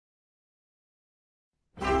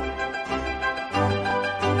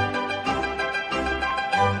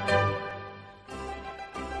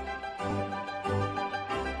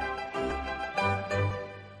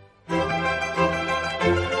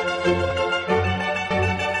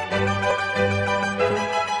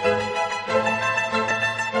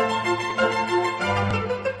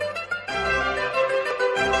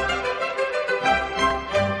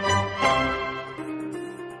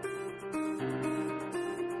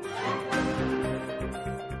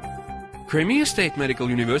Crimea State Medical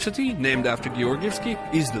University, named after Georgievsky,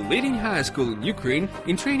 is the leading high school in Ukraine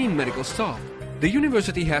in training medical staff. The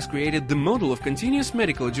university has created the model of continuous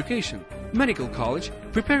medical education, medical college,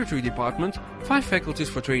 preparatory department, 5 faculties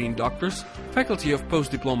for training doctors, faculty of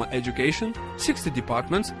post-diploma education, 60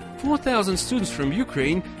 departments, 4,000 students from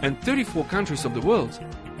Ukraine and 34 countries of the world.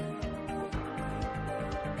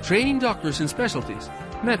 Training doctors in specialties,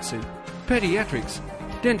 medicine, pediatrics,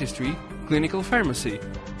 dentistry, clinical pharmacy,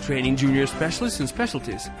 training junior specialists in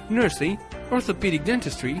specialties, nursing, orthopedic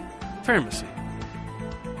dentistry, pharmacy.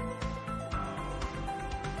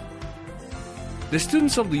 The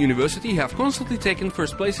students of the university have constantly taken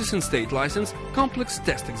first places in state license complex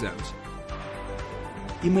test exams.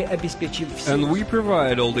 And we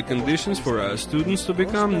provide all the conditions for our students to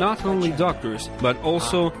become not only doctors, but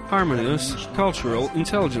also harmonious, cultural,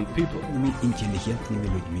 intelligent people.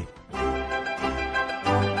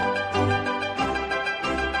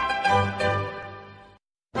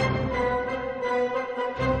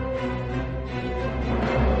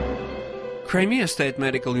 Crimea State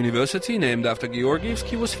Medical University, named after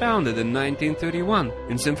Georgievsky, was founded in 1931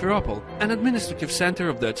 in Simferopol, an administrative center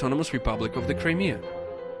of the Autonomous Republic of the Crimea.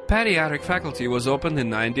 Pediatric faculty was opened in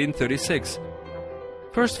 1936.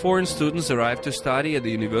 First foreign students arrived to study at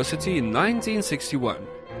the university in 1961.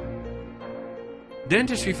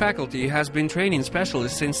 Dentistry faculty has been training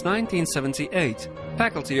specialists since 1978.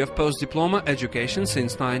 Faculty of post-diploma education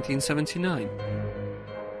since 1979.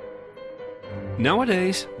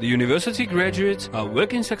 Nowadays, the university graduates are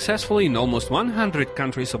working successfully in almost 100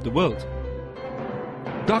 countries of the world.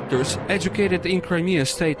 Doctors educated in Crimea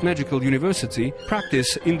State Medical University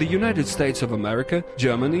practice in the United States of America,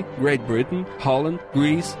 Germany, Great Britain, Holland,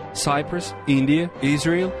 Greece, Cyprus, India,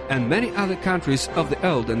 Israel, and many other countries of the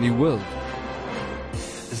Old and New World.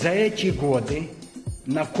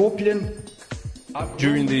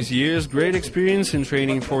 During these years, great experience in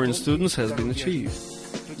training foreign students has been achieved.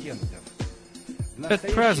 At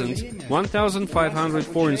present, 1,500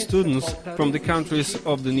 foreign students from the countries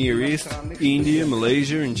of the Near East, India,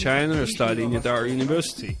 Malaysia and China are studying at our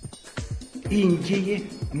university.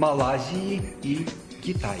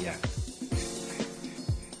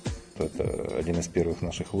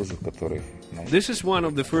 This is one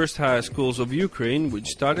of the first high schools of Ukraine which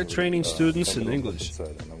started training students in English.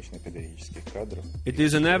 It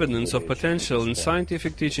is an evidence of potential in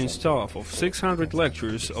scientific teaching staff of 600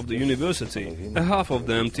 lecturers of the university, a half of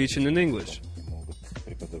them teaching in English.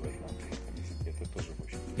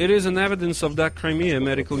 It is an evidence of that Crimea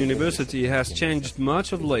Medical University has changed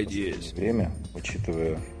much of late years.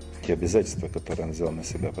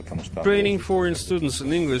 Training foreign students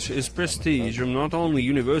in English is prestige of not only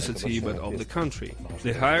university but of the country.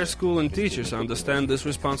 The higher school and teachers understand this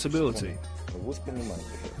responsibility.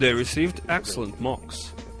 They received excellent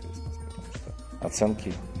marks.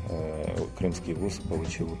 Оценки крымский вуз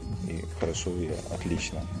получил и хорошо, и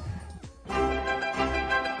отлично.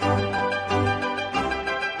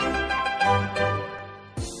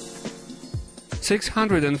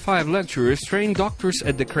 605 lecturers trained doctors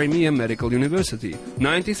at the Crimea Medical University,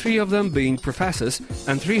 93 of them being professors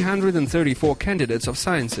and 334 candidates of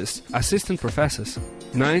sciences, assistant professors.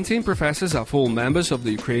 19 professors are full members of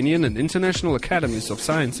the Ukrainian and International Academies of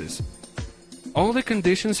Sciences. All the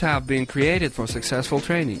conditions have been created for successful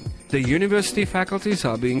training. The university faculties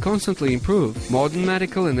are being constantly improved. Modern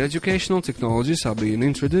medical and educational technologies are being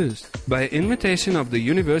introduced. By invitation of the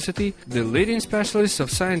university, the leading specialists of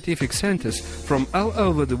scientific centers from all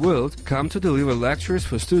over the world come to deliver lectures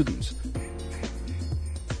for students.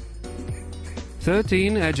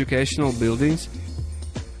 13 educational buildings,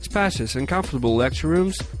 spacious and comfortable lecture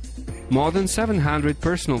rooms, more than 700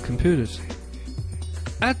 personal computers.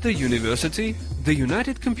 At the university, the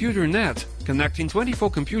United Computer Net, connecting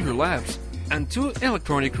 24 computer labs and 2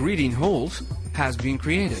 electronic reading halls, has been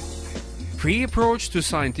created. Free approach to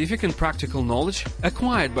scientific and practical knowledge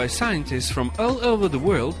acquired by scientists from all over the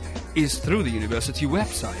world is through the university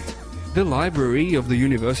website. The library of the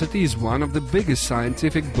university is one of the biggest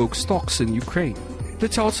scientific book stocks in Ukraine. The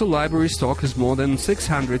total library stock is more than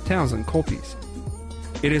 600,000 copies.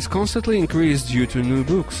 It is constantly increased due to new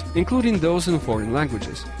books, including those in foreign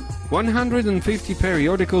languages. 150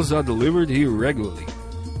 periodicals are delivered here regularly.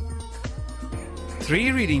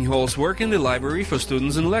 3 reading halls work in the library for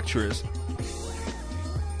students and lecturers.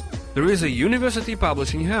 There is a university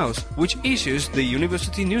publishing house, which issues the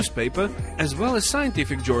university newspaper, as well as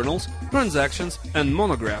scientific journals, transactions and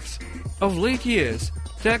monographs. Of late years,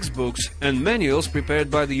 textbooks and manuals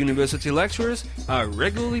prepared by the university lecturers are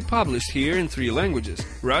regularly published here in 3 languages: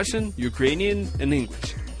 Russian, Ukrainian and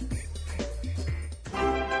English.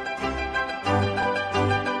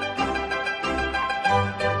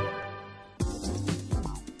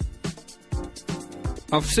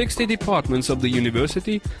 Of 60 departments of the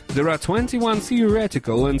university, there are 21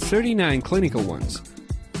 theoretical and 39 clinical ones.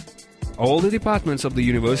 All the departments of the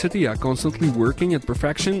university are constantly working at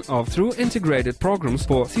perfection through integrated programs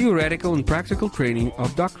for theoretical and practical training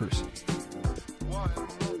of doctors.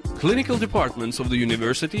 Clinical departments of the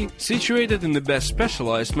university, situated in the best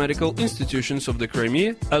specialized medical institutions of the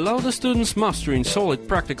Crimea, allow the students mastering solid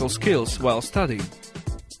practical skills while studying.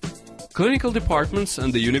 Clinical departments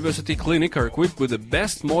and the university clinic are equipped with the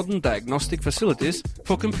best modern diagnostic facilities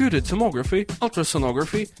for computed tomography,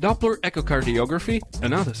 ultrasonography, Doppler echocardiography,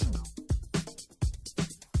 and others.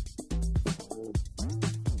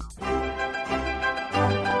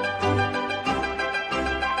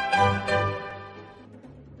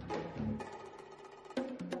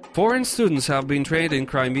 Foreign students have been trained in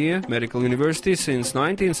Crimea Medical University since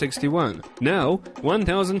 1961. Now,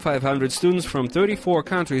 1,500 students from 34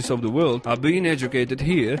 countries of the world are being educated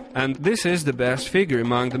here, and this is the best figure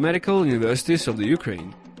among the medical universities of the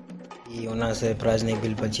Ukraine.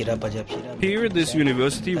 Here at this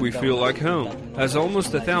university we feel like home, as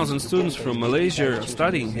almost 1,000 students from Malaysia are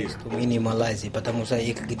studying here.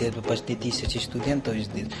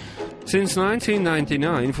 Since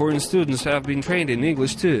 1999, foreign students have been trained in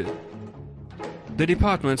English too. The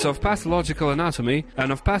departments of pathological anatomy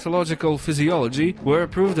and of pathological physiology were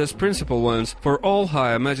approved as principal ones for all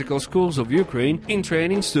higher medical schools of Ukraine in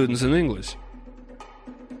training students in English.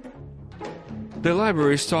 The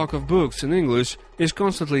library's stock of books in English is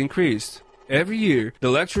constantly increased. Every year, the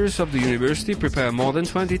lecturers of the university prepare more than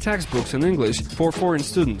 20 textbooks in English for foreign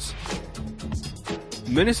students.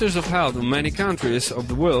 Ministers of health of many countries of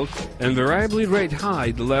the world invariably rate high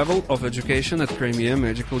the level of education at Crimea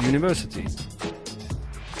Medical University.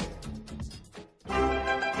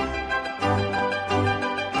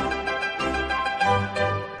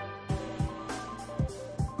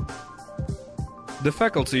 The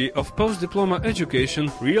Faculty of Post-Diploma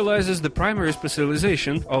Education realizes the primary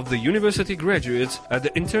specialization of the university graduates at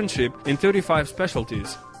the internship in 35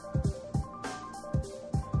 specialties.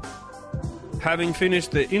 Having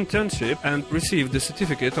finished the internship and received the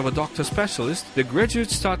certificate of a doctor specialist, the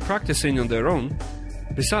graduates start practicing on their own.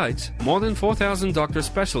 Besides, more than 4,000 doctor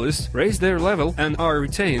specialists raise their level and are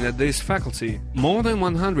retained at this faculty. More than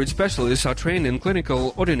 100 specialists are trained in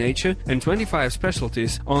clinical ordinature and 25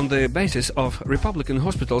 specialties on the basis of Republican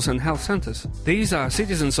hospitals and health centers. These are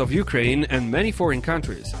citizens of Ukraine and many foreign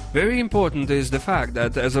countries. Very important is the fact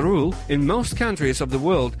that, as a rule, in most countries of the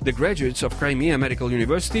world, the graduates of Crimea Medical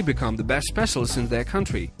University become the best specialists in their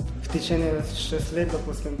country.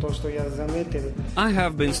 I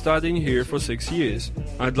have been studying here for 6 years.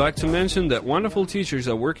 I'd like to mention that wonderful teachers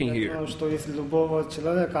are working here.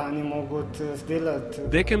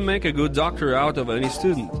 They can make a good doctor out of any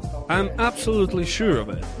student. I'm absolutely sure of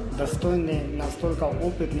it.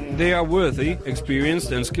 They are worthy,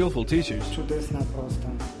 experienced and skillful teachers.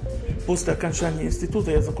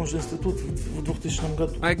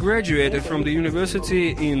 I graduated from the university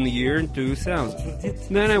in the year 2000.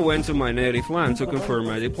 Then I went to my native land to confirm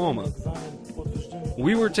my diploma.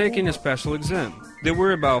 We were taking a special exam. There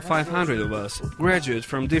were about 500 of us, graduates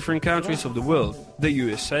from different countries of the world: the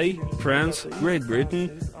USA, France, Great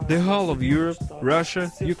Britain, the whole of Europe,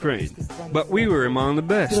 Russia, Ukraine. But we were among the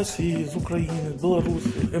best.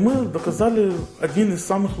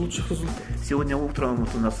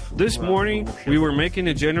 This morning, we were making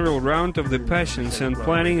a general round of the patients and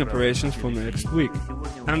planning operations for next week.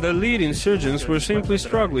 And the leading surgeons were simply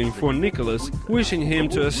struggling for Nicholas, wishing him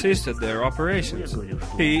to assist at their operations.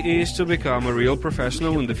 He is to become a real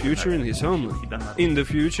professional in the future in his homeland. In the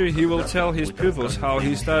future, he will tell his pupils how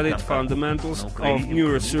he studied fundamentals of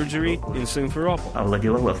neurosurgery in Simferopol.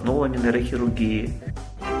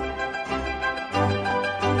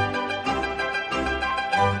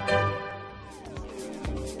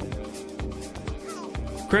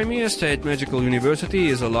 Crimea State Medical University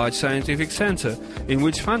is a large scientific center in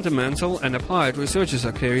which fundamental and applied researches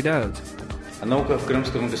are carried out. Наука в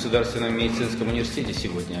Крымском государственном медицинском университете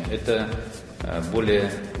сегодня – это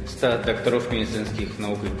более 100 докторов медицинских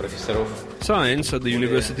наук и профессоров. Science at the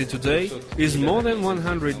university today is more than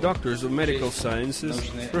 100 doctors of medical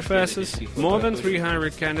sciences, professors, more than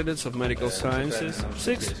 300 candidates of medical sciences,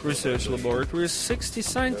 6 research laboratories, 60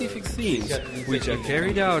 scientific themes, which are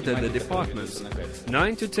carried out at the departments,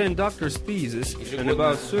 9 to 10 doctors' theses, and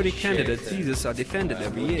about 30 candidate theses are defended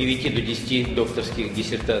every year. 9 до 10 докторских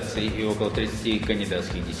диссертаций и около 30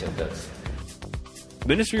 кандидатских диссертаций.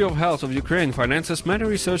 Ministry of Health of Ukraine finances many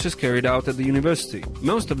researches carried out at the university.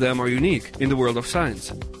 Most of them are unique in the world of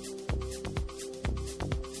science.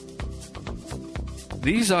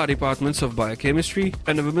 These are departments of biochemistry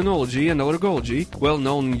and of immunology and allergology, well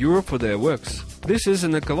known in Europe for their works. This is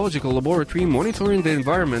an ecological laboratory monitoring the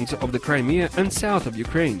environment of the Crimea and south of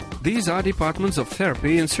Ukraine. These are departments of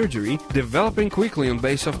therapy and surgery, developing quickly on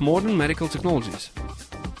base of modern medical technologies.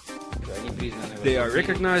 They are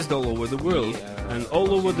recognized all over the world, and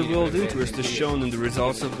all over the world interest is shown in the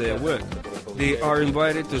results of their work. They are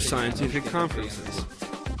invited to scientific conferences.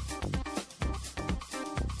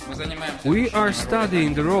 We are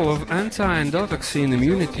studying the role of anti-endotoxin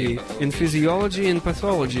immunity in physiology and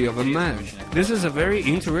pathology of a man. This is a very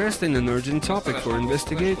interesting and urgent topic for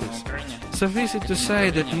investigators. Suffice it to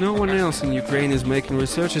say that no one else in Ukraine is making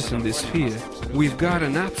researches in this sphere. We've got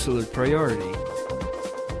an absolute priority.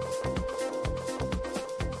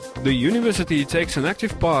 The university takes an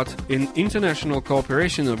active part in international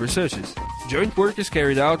cooperation of researches. Joint work is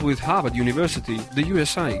carried out with Harvard University, the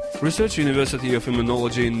USA, Research University of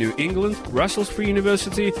Immunology in New England, Russell Free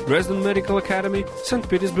University, Dresden Medical Academy, St.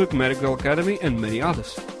 Petersburg Medical Academy, and many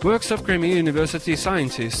others. Works of Crimea University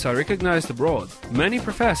scientists are recognized abroad. Many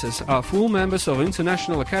professors are full members of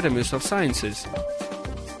international academies of sciences.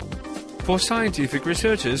 For scientific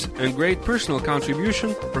researches and great personal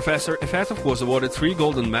contribution, Professor Efetov was awarded 3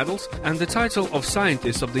 golden medals and the title of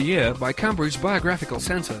Scientist of the Year by Cambridge Biographical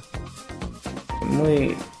Center.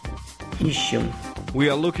 We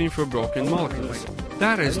are looking for broken molecules.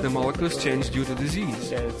 That is, the molecules change due to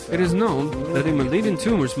disease. It is known that in malignant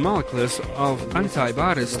tumors, molecules of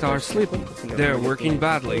antibodies start slipping. They are working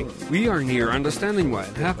badly. We are near understanding why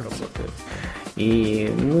it happens. И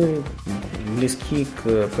мы близки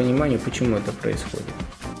к пониманию, почему это происходит.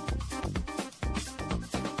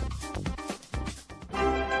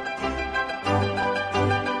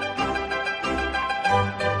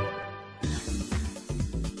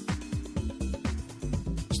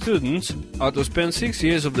 Students are to spend 6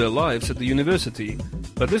 years of their lives at the university,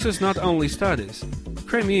 but this is not only studies.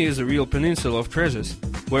 Crimea is a real peninsula of treasures,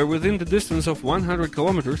 where within the distance of 100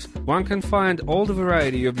 kilometers one can find all the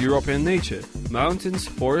variety of European nature: mountains,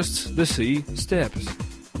 forests, the sea, steppes.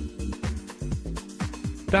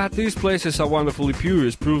 That these places are wonderfully pure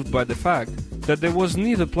is proved by the fact that there was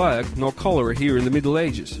neither plague nor cholera here in the Middle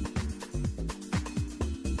Ages.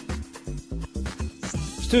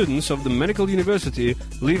 Students of the medical university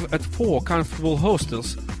live at 4 comfortable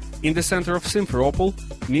hostels in the center of Simferopol,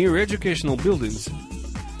 near educational buildings.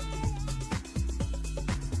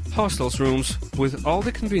 Hostels rooms with all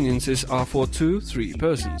the conveniences are for 2-3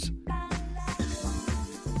 persons.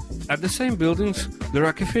 At the same buildings there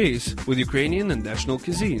are cafes with Ukrainian and national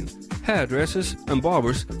cuisine, hairdressers and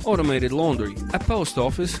barbers, automated laundry, a post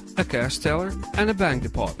office, a cash teller and a bank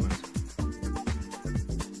department.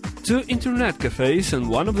 2 internet cafes and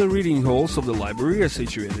one of the reading halls of the library are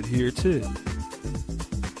situated here too.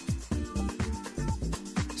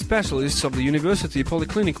 Specialists of the university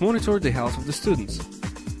polyclinic monitor the health of the students.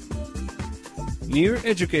 Near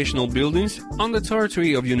educational buildings, on the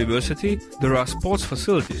territory of university, there are sports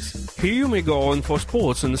facilities. Here you may go on for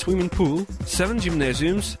sports in the swimming pool, 7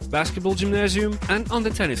 gymnasiums, basketball gymnasium and on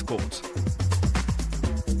the tennis courts.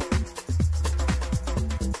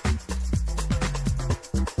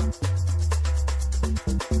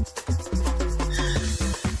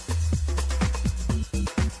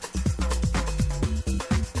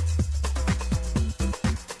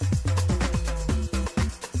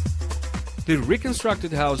 The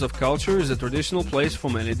reconstructed House of Culture is a traditional place for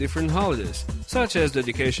many different holidays, such as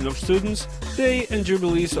dedication of students, day and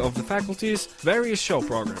jubilees of the faculties, various show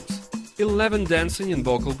programs. 11 dancing and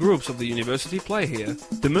vocal groups of the university play here.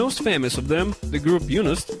 The most famous of them, the group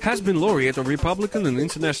UNESCO, has been laureate of Republican and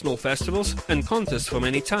international festivals and contests for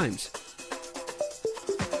many times.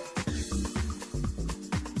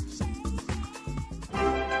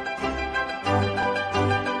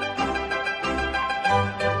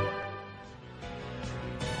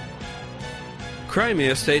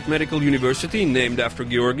 Crimea State Medical University, named after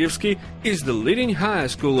Georgievsky, is the leading high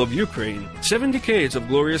school of Ukraine. 7 decades of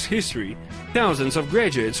glorious history, thousands of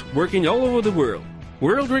graduates working all over the world,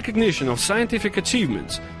 world recognition of scientific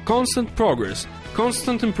achievements, constant progress,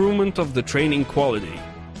 constant improvement of the training quality.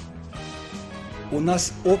 У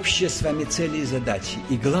нас общие с вами цели и задачи,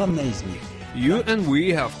 и главное из них You and we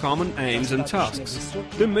have common aims and tasks.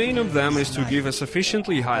 The main of them is to give a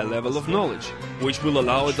sufficiently high level of knowledge, which will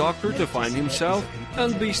allow a doctor to find himself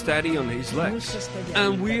and be steady on his legs.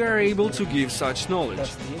 And we are able to give such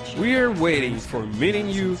knowledge. We are waiting for meeting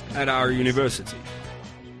you at our university.